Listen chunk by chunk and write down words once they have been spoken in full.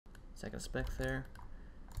Second spec there.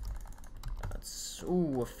 That's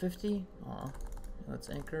ooh, a 50. Aw, let's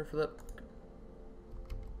anchor for that.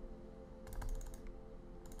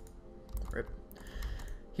 Rip.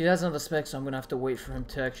 He doesn't have the spec, so I'm gonna have to wait for him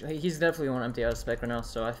to actually. He's definitely going empty out of spec right now,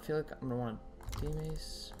 so I feel like I'm gonna want to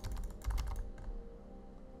D-mace.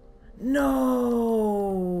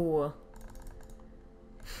 No.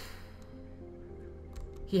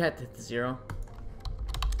 He had to hit the 0.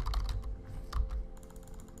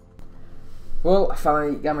 Well, I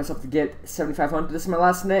finally got myself to get 7,500. This is my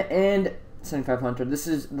last net and 7,500. This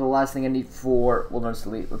is the last thing I need for Wilderness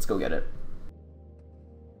Elite. Let's go get it.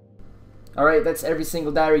 Alright, that's every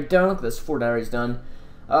single diary done. Look, there's 4 diaries done.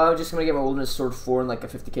 I'm just gonna get my Wilderness Sword 4 and like a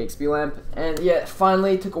 50k XP lamp. And yeah,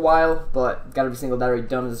 finally, took a while, but got every single diary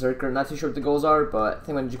done with the Zerker. Not too sure what the goals are, but I think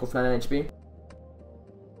I'm gonna just go for 99 HP.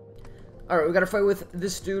 Alright, we got a fight with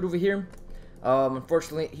this dude over here.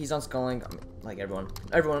 Unfortunately, he's unsculling. I mean, like everyone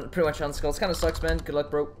pretty much unskulls. Kind of sucks, man. Good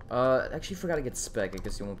luck, bro. Actually forgot to get spec. I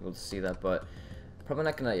guess you won't be able to see that, but probably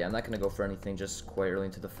not gonna. Yeah, I'm not gonna go for anything just quite early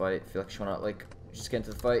into the fight. I feel like I just wanna like just get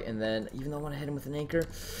into the fight, and then even though I want to hit him with an anchor,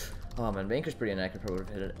 oh man, the anchor's pretty inaccurate. Probably would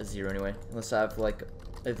have hit a 0 anyway, unless I have like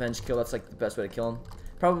avenge kill. That's like the best way to kill him.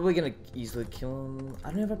 Probably gonna easily kill him. I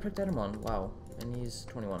don't know if I pricked item on. Wow, and he's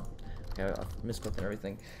 21. Okay, I misclicked and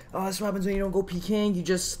everything. Oh, that's what happens when you don't go PKing. You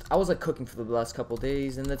just... I was like cooking for the last couple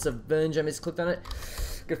days, and that's avenge. I misclicked on it.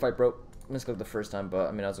 Good fight, bro. Misclicked the first time, but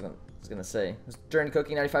I mean, I was gonna say. During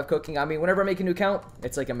cooking, 95 cooking. I mean, whenever I make a new count,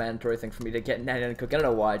 it's like a mandatory thing for me to get 99 cooking. I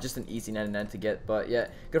don't know why. Just an easy 99 to get, but yeah.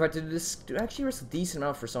 Good fight to do this. Dude, actually risk a decent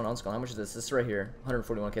amount for someone on. How much is this? This right here.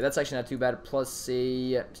 141k. That's actually not too bad. Plus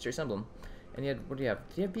a mysterious emblem. And he had... What do you have?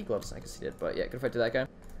 Did he have B gloves? I guess he did, but yeah. Good fight to that guy.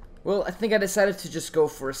 Well, I think I decided to just go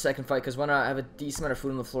for a second fight, because when I have a decent amount of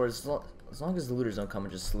food on the floor, as long as the looters don't come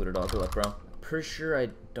and just loot it all. Good luck, bro. Pretty sure I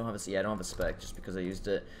don't have a... Yeah, I don't have a spec, just because I used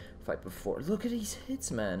it fight before. Look at these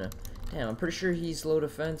hits, man. Damn, I'm pretty sure he's low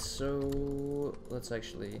defense, so... Let's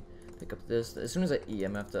actually pick up this. As soon as I eat,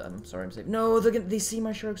 I'm gonna have to... I'm sorry, I'm safe. No, they see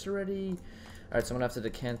my sharks already. Alright, so I'm gonna have to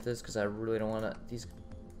decant this, because I really don't want to... These...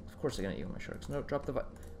 Of course they're gonna eat my sharks. No, drop the...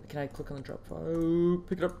 Can I click on the drop? Oh,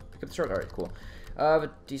 pick it up. Pick up the shark. Alright, cool. I have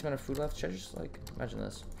a decent amount of food left. Should I just like imagine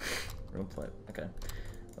this? Room plate. Okay.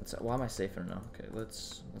 Let's. Why am I safe right now? Okay.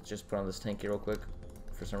 Let's just put on this tanky real quick.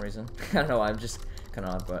 For some reason, I don't know. Why. I'm just kind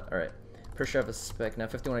of odd, but all right. Pretty sure I have a spec now.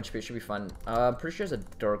 51 HP should be fine. I'm pretty sure it's a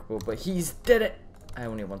dark bow, but he's dead. It. I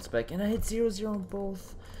only have 1 spec, and I hit 0-0 on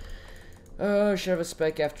both. Should have a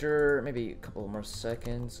spec after maybe a couple more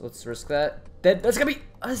seconds. Let's risk that. Dead. That's gonna be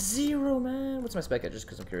a 0, man. What's my spec at? Just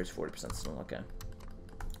because I'm curious. 40% still. Okay.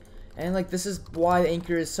 And like this is why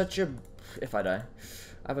anchor is such a... If I die,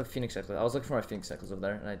 I have a phoenix necklace. I was looking for my phoenix necklace over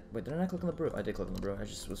there, and wait, did I not click on the brew? I did click on the brew. I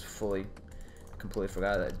just was completely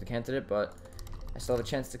forgot that I decanted it, but I still have a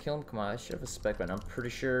chance to kill him. Come on, I should have a spec right now. I'm pretty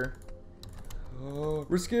sure. Oh,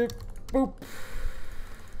 risk it. Boop.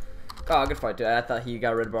 Oh, good fight, dude. I thought he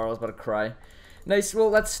got rid of bar. I was about to cry. Nice.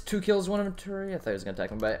 Well, that's 2 kills, 1 inventory. I thought he was gonna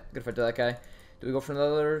attack me, but good fight to that guy. Do we go for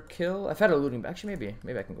another kill? I've had a looting, but actually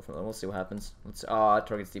maybe I can go for another. We'll see what happens. Let's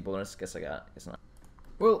targets deep wilderness. Guess Guess not.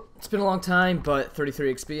 Well, it's been a long time, but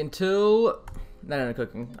 33 XP until 99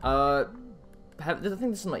 cooking. I think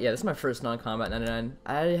this is my first non-combat 99.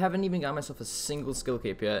 I haven't even got myself a single skill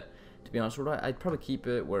cape yet. To be honest, I'd probably keep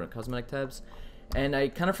it where cosmetic tabs. And I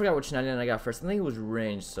kind of forgot which 99 I got first. I think it was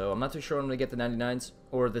range, so I'm not too sure when I'm gonna get the 99s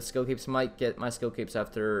or the skill capes. Might get my skill capes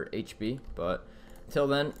after HB, but. Till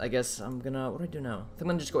then, I guess I'm gonna... What do I do now? I think I'm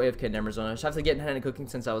gonna just go AFK in Ember Zone. I just have to get 99 cooking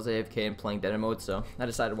since I was AFK and playing dead mode, so I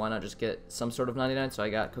decided why not just get some sort of 99, so I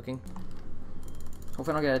got cooking.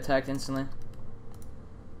 Hopefully I don't get attacked instantly.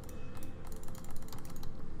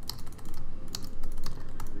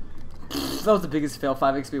 That was the biggest fail.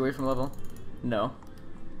 5 XP away from level. No.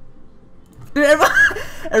 Dude,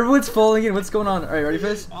 everyone's falling in. What's going on? Alright, ready for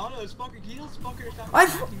this? I don't know, it's fucking heals, fucker.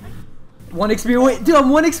 1 XP away. Dude, I'm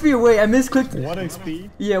 1 XP away. I misclicked. 1 XP?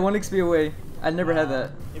 Yeah, 1 XP away. I never had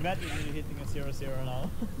that. Imagine you hitting a 0-0 now.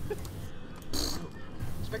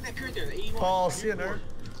 Respect that current there, the 81. Oh, see you, nerd.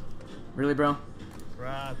 Really, bro?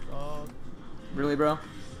 Rat, oh. Really, bro?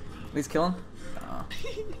 At least kill him? Oh.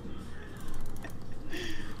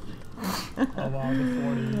 Oh wow,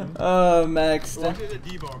 the 40. Oh, Max.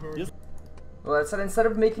 Well, I said instead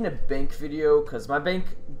of making a bank video, because my bank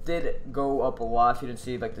did go up a lot. If you didn't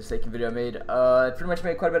see like the staking video I made, I pretty much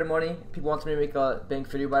made quite a bit of money. People wanted me to make a bank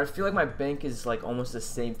video, but I feel like my bank is like almost the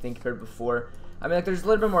same thing compared to before. I mean, like there's a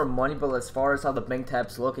little bit more money, but as far as how the bank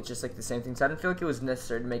tabs look, it's just like the same thing. So I didn't feel like it was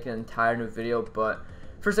necessary to make an entire new video. But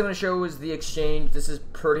first I'm going to show is the exchange. This is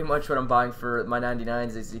pretty much what I'm buying for my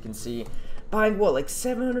 99s, as you can see. buying what, like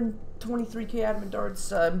 723k adamant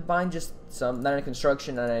darts. I'm buying just some 99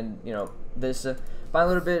 construction, and then, you know, this. Buy a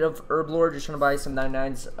little bit of herb lore, just trying to buy some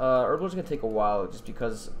 99s. Herb lore's gonna take a while, just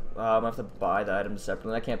because I'm gonna have to buy the items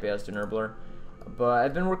separately. I can't be asked to herb lore. But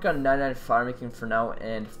I've been working on 99 fire making for now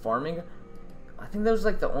and farming. I think those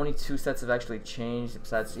like the only two sets have actually changed.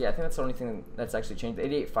 Besides, yeah, I think that's the only thing that's actually changed.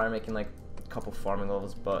 88 fire making, like a couple farming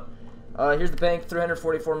levels. But here's the bank,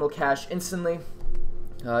 344 mil cash instantly.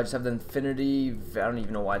 I just have the infinity. I don't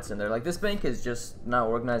even know why it's in there. Like, this bank is just not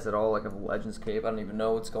organized at all. Like a Legends Cape. I don't even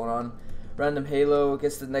know what's going on. Random Halo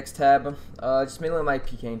gets the next tab. Just mainly my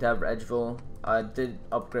PKing tab for Edgeville. I did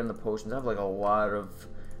upgrade the potions. I have like a lot of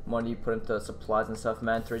money put into supplies and stuff.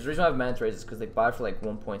 Manta rays. The reason I have manta rays is because they buy for like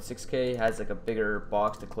 1.6k. Has like a bigger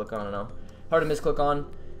box to click on. I don't know. Hard to misclick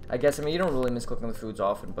on. I guess. I mean, you don't really misclick on the foods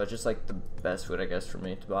often, but just like the best food, I guess, for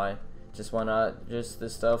me to buy. Just why not? Just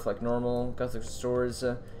this stuff like normal. Got the stores.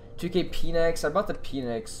 2k Phoenix. I bought the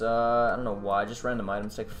Phoenix. I don't know why. Just random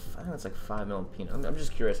items. Like, I think it's like 5 mil Phoenix. I'm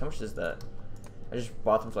just curious. How much is that? I just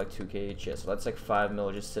bought them for like 2k each. Yeah, so that's like 5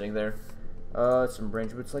 mil just sitting there. Some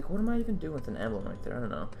range boots. Like, what am I even doing with an emblem right there? I don't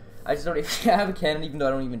know. I just don't even have a cannon, even though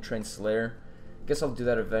I don't even train Slayer. Guess I'll do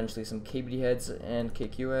that eventually. Some KBD heads and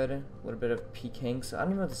KQ head. A little bit of P Kinks. I don't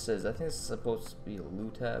even know what this is. I think this is supposed to be a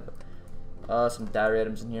loot tab. Some diary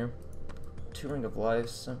items in here. 2 Ring of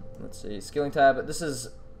Lives. Let's see. Skilling tab. This is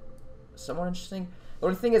somewhat interesting. The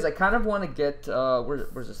only thing is, I kind of want to get.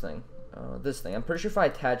 Where's this thing? This thing. I'm pretty sure if I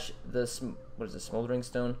attach this, what is this, Smoldering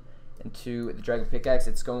Stone, into the Dragon Pickaxe,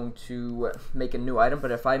 it's going to make a new item.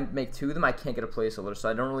 But if I make 2 of them, I can't get a placeholder, so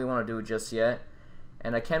I don't really want to do it just yet.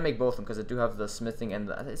 And I can make both of them because I do have the smithing and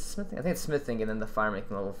the I think it's smithing and then the fire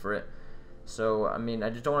making level for it. So I mean, I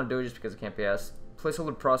just don't want to do it just because it can't be asked.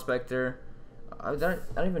 Placeholder Prospector. I don't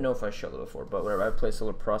even know if I showed it before, but whatever. I have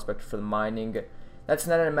placeholder Prospector for the mining. That's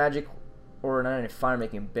 99 magic or 99 fire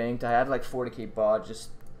making banked. I had like 40k bought, just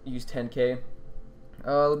use 10k.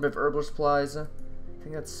 A little bit of herbal supplies. I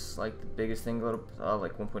think that's like the biggest thing. A little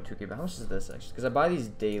like 1.2k. But how much is this actually? Because I buy these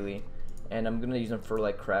daily, and I'm gonna use them for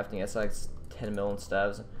like crafting. That's like 10 million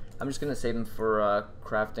stabs. I'm just gonna save them for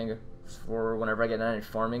crafting for whenever I get 99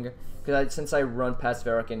 farming. Because since I run past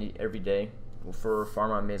Zerker every day for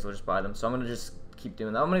farm, I may as well just buy them. So I'm gonna just keep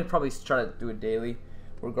doing that. I'm gonna probably try to do it daily,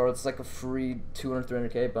 regardless. It's like a free 200,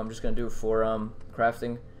 300k. But I'm just gonna do it for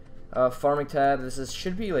crafting. Farming tab. This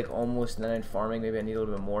should be like almost 99 farming. Maybe I need a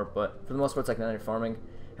little bit more, but for the most part, it's like 99 farming.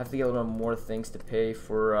 Have to get a little bit more things to pay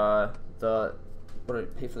for the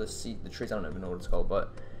seat, the trees. I don't even know what it's called,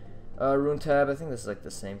 but rune tab. I think this is like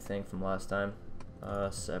the same thing from last time.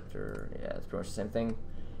 Scepter. Yeah, it's pretty much the same thing.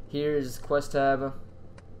 Here's quest tab,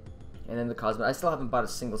 and then the cosmetic. I still haven't bought a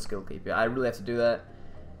single skill cape yet. I really have to do that.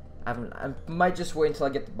 I might just wait until I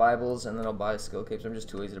get the Bibles and then I'll buy skill capes. I'm just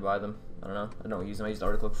too lazy to buy them. I don't know. I don't use them. I use the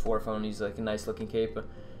article before if I want to use like a nice looking cape.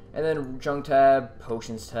 And then junk tab,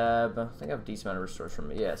 potions tab. I think I have a decent amount of restores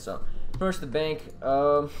from it. Yeah, so first the bank.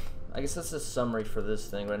 I guess that's a summary for this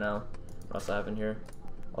thing right now. What else I have in here?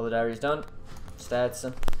 All the diaries done. Stats.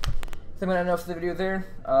 I think I'm gonna end off the video there.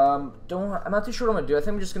 I'm not too sure what I'm gonna do. I think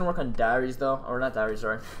I'm just gonna work on diaries though, or not diaries,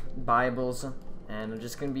 sorry, Bibles. And I'm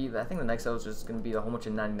just gonna be. I think the next episode is just gonna be a whole bunch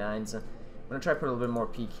of 99s. I'm gonna try to put a little bit more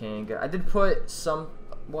PKing. I did put some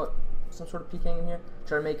sort of PKing in here.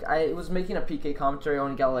 Try to make. I was making a PK commentary. I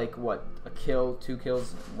only got like what, a kill, 2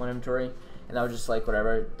 kills, 1 inventory, and I was just like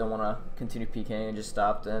whatever. Don't want to continue PKing and just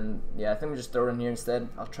stopped. And yeah, I think I'm just throw it in here instead.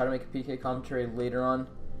 I'll try to make a PK commentary later on.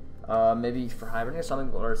 Maybe for hibernate or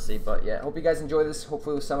something. We'll see. But yeah, hope you guys enjoy this.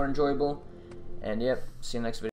 Hopefully it was somewhat enjoyable. And yep, see you next video.